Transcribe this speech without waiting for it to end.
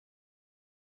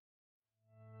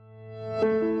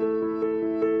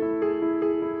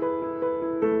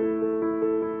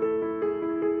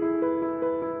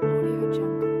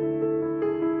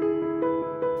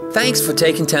Thanks for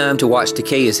taking time to watch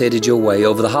Decay is headed your way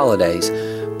over the holidays.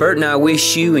 Bert and I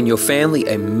wish you and your family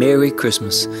a Merry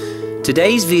Christmas.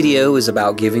 Today's video is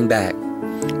about giving back.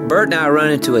 Bert and I run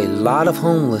into a lot of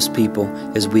homeless people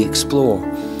as we explore.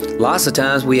 Lots of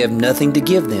times we have nothing to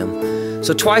give them.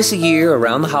 So twice a year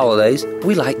around the holidays,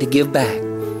 we like to give back.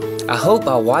 I hope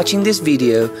by watching this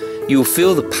video, you will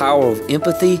feel the power of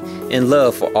empathy and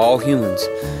love for all humans.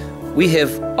 We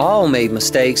have all made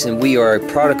mistakes and we are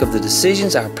a product of the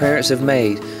decisions our parents have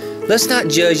made. Let's not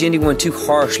judge anyone too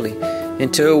harshly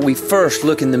until we first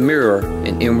look in the mirror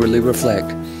and inwardly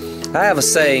reflect. I have a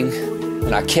saying,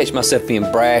 when I catch myself being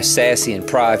brash, sassy, and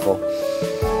prideful,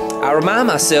 I remind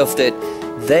myself that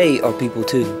they are people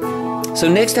too. So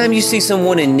next time you see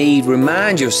someone in need,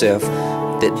 remind yourself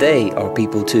that they are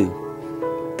people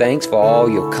too. Thanks for all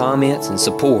your comments and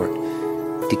support.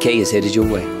 Decay is headed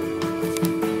your way.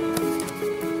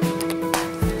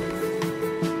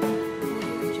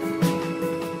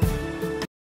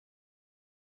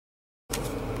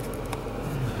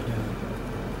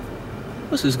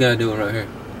 What's this guy doing right here?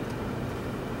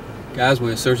 Guys,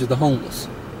 we're in search of the homeless.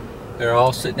 They're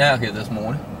all sitting out here this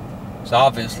morning. So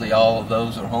obviously all of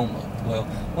those are homeless. Well,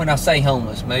 when I say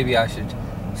homeless, maybe I should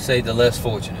say the less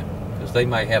fortunate, because they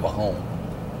might have a home.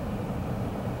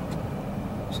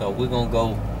 So we're gonna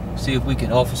go see if we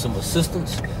can offer some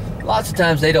assistance. Lots of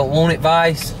times they don't want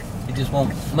advice, they just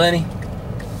want money.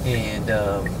 And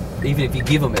even if you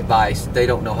give them advice, they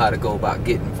don't know how to go about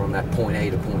getting from that point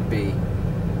A to point B.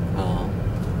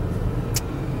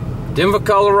 Denver,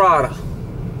 Colorado.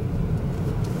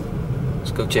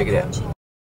 Let's go check it out.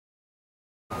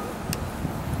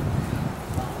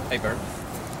 Hey, Bert.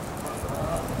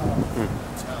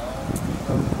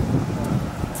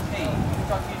 Hey, can I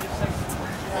talk to you just a second?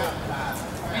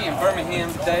 We in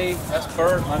Birmingham today. That's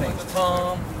Bert. My name's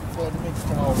Tom.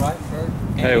 All right, Bert.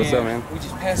 Hey, what's up, man? We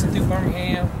just passing through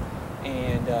Birmingham,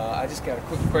 and I just got a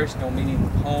quick question. Don't mean anything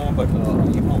home, but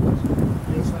are you homeless?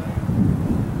 Yes, I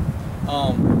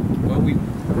am. Well, we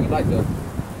like to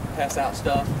pass out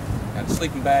stuff. Got a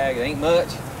sleeping bag. It ain't much,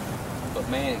 but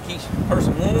man, it keeps a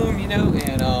person warm, you know.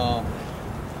 And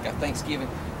got Thanksgiving.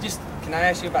 Just can I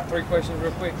ask you about 3 questions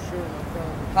real quick? Sure, no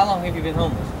problem. How long have you been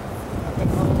homeless? I've been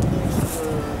homeless for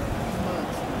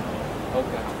months.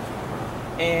 Okay.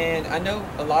 And I know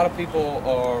a lot of people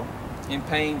are in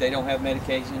pain. They don't have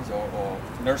medications or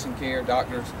nursing care,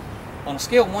 doctors. On a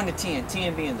scale of 1 to 10,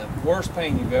 10 being the worst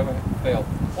pain you've ever felt,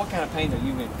 what kind of pain are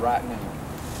you in right now?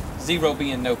 0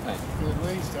 being no pain. At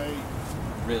least 8.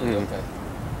 Really? Okay.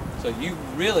 So you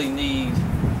really need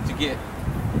to get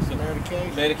some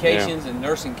medications and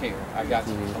nursing care. I got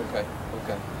you. Okay.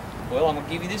 Okay. Well, I'm gonna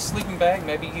give you this sleeping bag.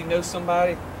 Maybe you know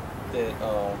somebody that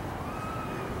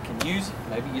can use it.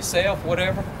 Maybe yourself,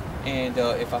 whatever. And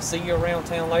if I see you around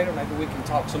town later, maybe we can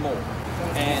talk some more.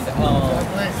 And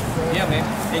yeah, man.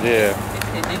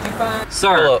 Did you find?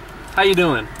 Sir, hello. How you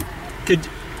doing?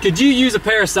 Could you use a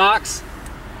pair of socks?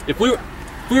 If we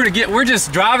were to get, we're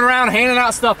just driving around handing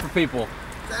out stuff for people.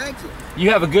 Thank you.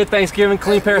 You have a good Thanksgiving.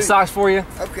 Clean pair of socks for you.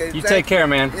 Okay. You take care,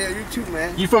 man. Yeah, you too,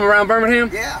 man. You from around Birmingham?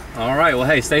 Yeah. All right. Well,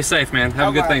 hey, stay safe, man. Have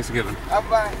a good Thanksgiving.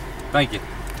 Bye-bye. Thank you.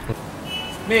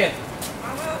 Man.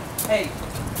 Hey.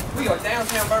 We are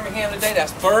downtown Birmingham today.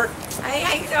 That's Bert. Hey,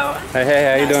 how you doing?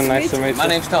 Hey, how you doing? Nice to meet you. My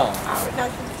name's Tom. Oh,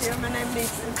 nice to meet you. My name's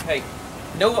Lisa. Hey,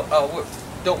 no,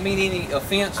 don't mean any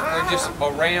offense. We're just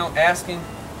around asking,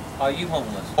 are you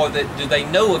homeless? Or do they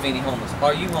know of any homeless?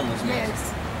 Are you homeless, man?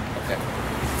 Yes. Okay.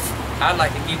 I'd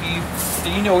like to give you, do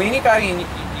you know anybody in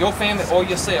your family or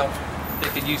yourself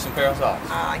that could use some pair of socks?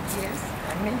 Yes,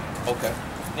 I mean. Okay.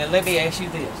 Now let me ask you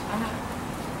this.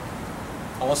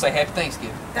 I want to say Happy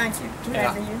Thanksgiving. Thank you.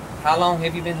 You. How long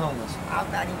have you been homeless?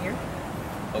 About a year.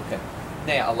 Okay.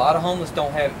 Now, a lot of homeless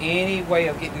don't have any way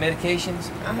of getting medications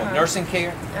or nursing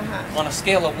care. On a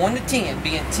scale of 1 to 10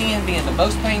 being the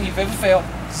most pain you've ever felt,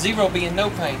 0 being no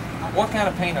pain, what kind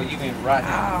of pain are you in right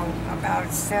now?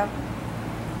 About 7.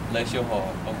 Bless your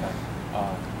heart. Okay.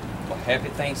 Well, Happy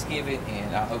Thanksgiving,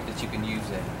 and I hope that you can use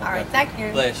that. Okay? All right, thank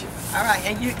you. Bless you. All right,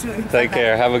 and you too. Take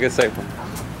care. Have a good safe one.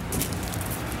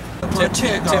 Tell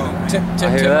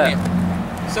me.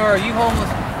 Sir, are you homeless?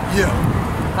 Yeah.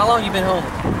 How long you been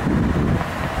homeless?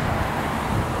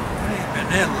 It ain't been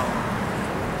that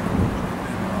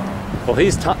long. Well,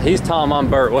 he's Tom. I'm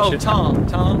Bert. What's your Tom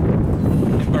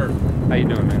and Bert. How you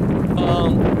doing,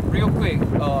 man? Real quick,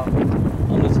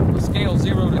 on a scale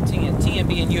 0 to 10, 10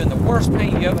 being you in the worst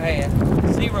pain you ever had,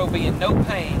 0 being no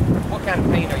pain, what kind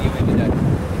of pain are you in today?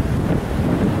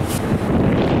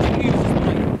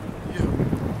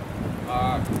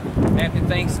 Happy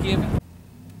Thanksgiving.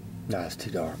 Nah, it's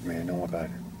too dark, man. Don't worry about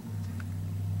it.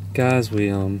 Guys,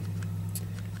 we're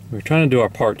trying to do our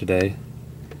part today,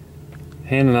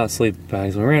 handing out sleeping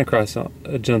bags. We ran across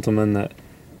a gentleman that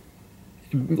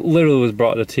literally was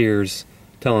brought to tears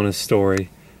telling his story.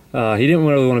 He didn't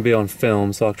really want to be on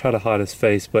film, so I'll try to hide his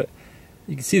face, but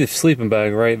you can see the sleeping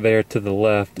bag right there to the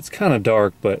left. It's kind of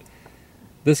dark, but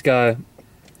this guy,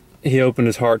 he opened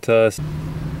his heart to us.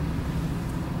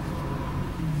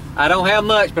 I don't have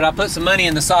much, but I put some money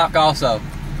in the sock also.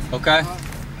 Okay?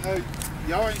 Hey,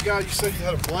 y'all ain't got, you said you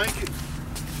had a blanket?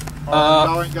 Or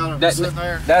y'all ain't got them sitting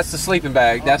there? That's the sleeping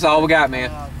bag. That's all we got, man.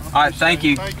 All right, thank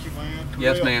you. Thank you, man.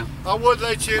 Yes, ma'am. I would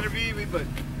let you interview me, but...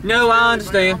 No, I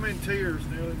understand. Man, I'm in tears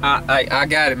nearly. I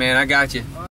got it, man. I got you.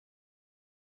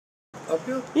 Up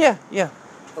here? Yeah.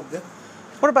 Up there?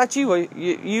 What about you?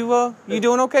 You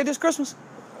doing okay this Christmas?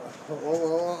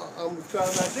 Oh, I'm trying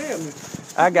my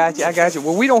damnest. I got you.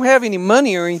 Well, we don't have any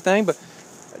money or anything, but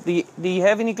do you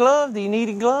have any gloves? Do you need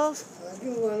any gloves?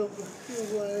 Give me one of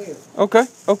them.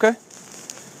 Okay.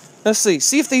 Let's see.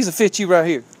 See if these will fit you right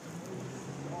here.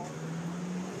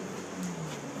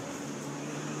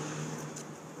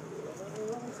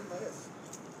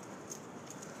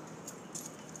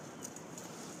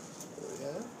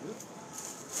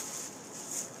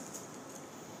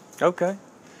 Okay.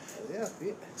 Yeah.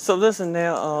 So listen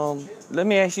now, let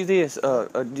me ask you this.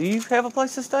 Do you have a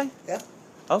place to stay? Yeah.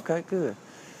 Okay, good.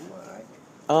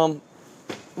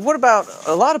 What about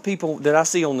a lot of people that I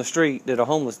see on the street that are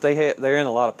homeless? They're in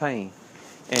a lot of pain.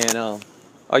 And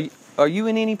are you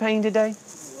in any pain today?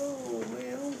 Oh,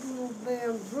 man, I don't do no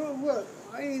damn drug. What?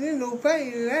 I ain't in no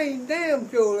pain, and I ain't damn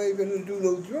sure ain't gonna do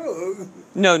no drugs.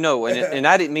 No, and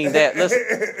I didn't mean that. Listen,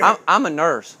 I'm a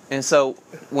nurse, and so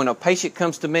when a patient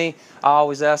comes to me, I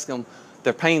always ask them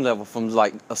their pain level from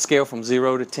like a scale from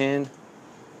 0 to 10.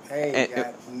 I ain't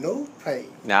got no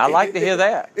pain. Now, I like to hear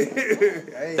that.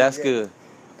 That's got, good.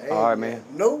 All right, man.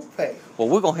 No pain. Well,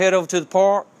 we're going to head over to the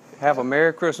park, have a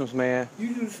Merry Christmas, man.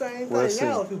 You do the same We'll thing, see.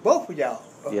 y'all do, both of y'all.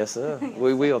 Yes, sir.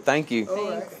 We will. Thank you.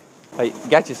 All right. Hey,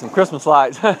 got you some Christmas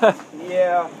lights.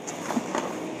 Yeah,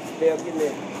 they'll give me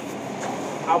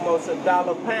almost $1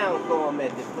 a pound for them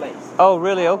at this place. Oh,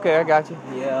 really? Okay, I got you.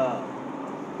 Yeah.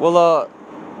 Well,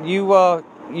 you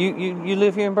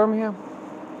live here in Birmingham?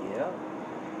 Yeah.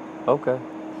 Okay.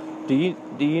 Do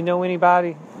you know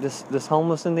anybody that's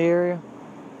homeless in the area?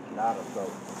 A lot of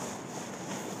folks.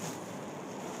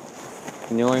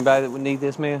 You know anybody that would need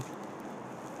this, man?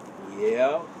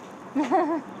 Yeah.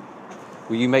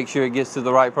 Will you make sure it gets to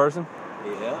the right person?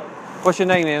 Yeah. What's your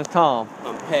name, man? It's Tom.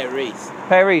 I'm Paris.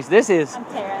 Paris, this is I'm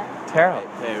Tara. Tara.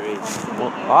 Paris.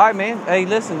 Well, all right, man. Hey,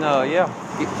 listen, yeah.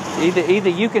 Either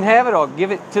you can have it or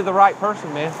give it to the right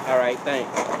person, man. All right, thanks.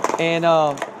 And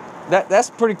that's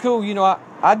pretty cool. You know,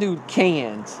 I do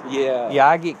cans. Yeah. Yeah,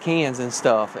 I get cans and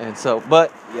stuff, and so,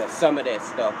 but Yeah, some of that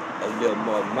stuff a little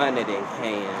more money than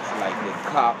cans, like the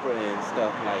copper and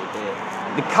stuff like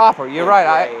that. the copper. You're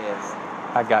right. Glass.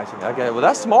 I got you. Well,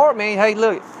 that's smart, man. Hey,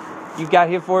 look, you got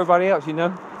here for everybody else, you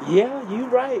know. Yeah, you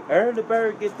right. Early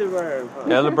bird get the worm. Huh?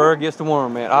 Elder bird gets the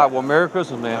worm, man. All right, well, Merry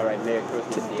Christmas, man. All right, Merry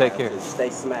Christmas. Take care. Just stay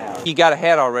smiling. You got a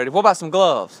hat already. What about some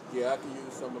gloves? Yeah, I can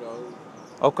use some of those.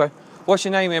 Okay. What's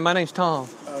your name, man? My name's Tom.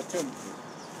 Timothy.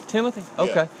 Timothy?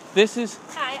 Okay. This is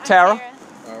Hi, I'm Tara. Tara.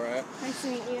 All right. Nice to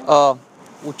meet you.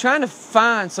 We're trying to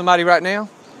find somebody right now.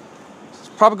 It's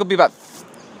probably going to be about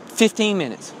 15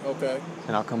 minutes, Okay.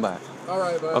 and I'll come back. All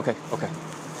right, bud. Okay.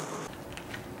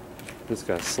 This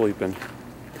guy's sleeping.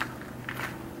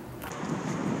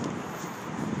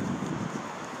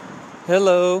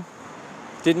 Hello.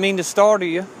 Didn't mean to startle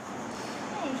you.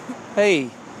 Hey,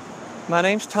 my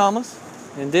name's Thomas,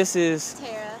 and this is...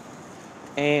 Tara.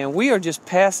 And we are just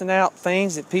passing out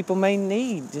things that people may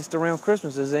need just around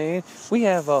Christmas. We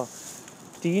have,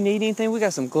 do you need anything? We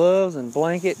got some gloves and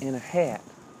blanket and a hat.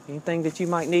 Anything that you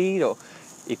might need, or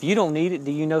if you don't need it,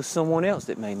 do you know someone else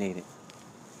that may need it?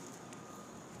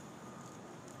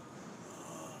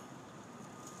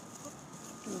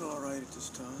 Doing all right at this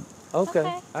time.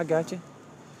 Okay. I got you.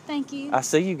 Thank you. I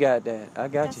see you got that. I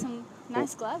got you. some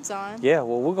nice gloves on. Yeah,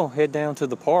 well, we're going to head down to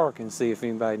the park and see if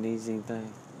anybody needs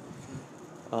anything.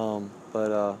 I was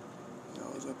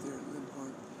up there in Lynn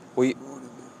Park Well, you- this morning.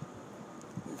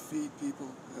 They feed people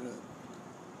at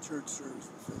a church service.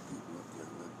 They fed people up there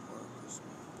in Lynn Park this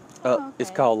morning. It's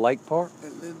Okay. called Lake Park?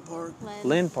 At Lynn Park,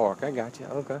 Lynn Park, I got you.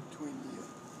 Okay. between the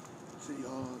City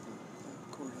Hall and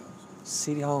the courthouse.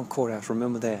 City Hall and Courthouse,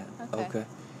 remember that. Okay.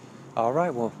 All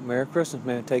right, well, Merry Christmas,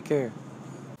 man. Take care.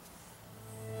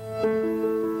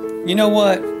 You know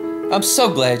what? I'm so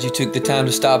glad you took the time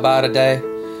to stop by today.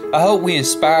 I hope we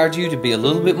inspired you to be a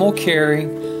little bit more caring,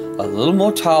 a little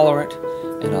more tolerant,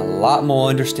 and a lot more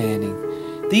understanding.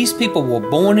 These people were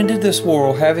born into this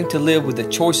world having to live with the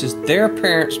choices their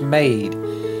parents made.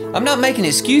 I'm not making an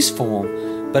excuse for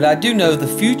them, but I do know the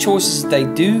few choices they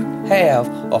do have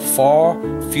are far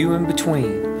few in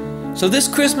between. So this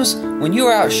Christmas, when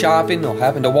you're out shopping or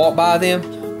happen to walk by them,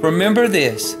 remember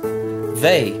this: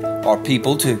 they are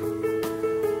people too.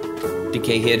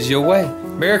 Decay heads your way.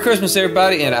 Merry Christmas,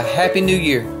 everybody, and a Happy New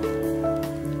Year.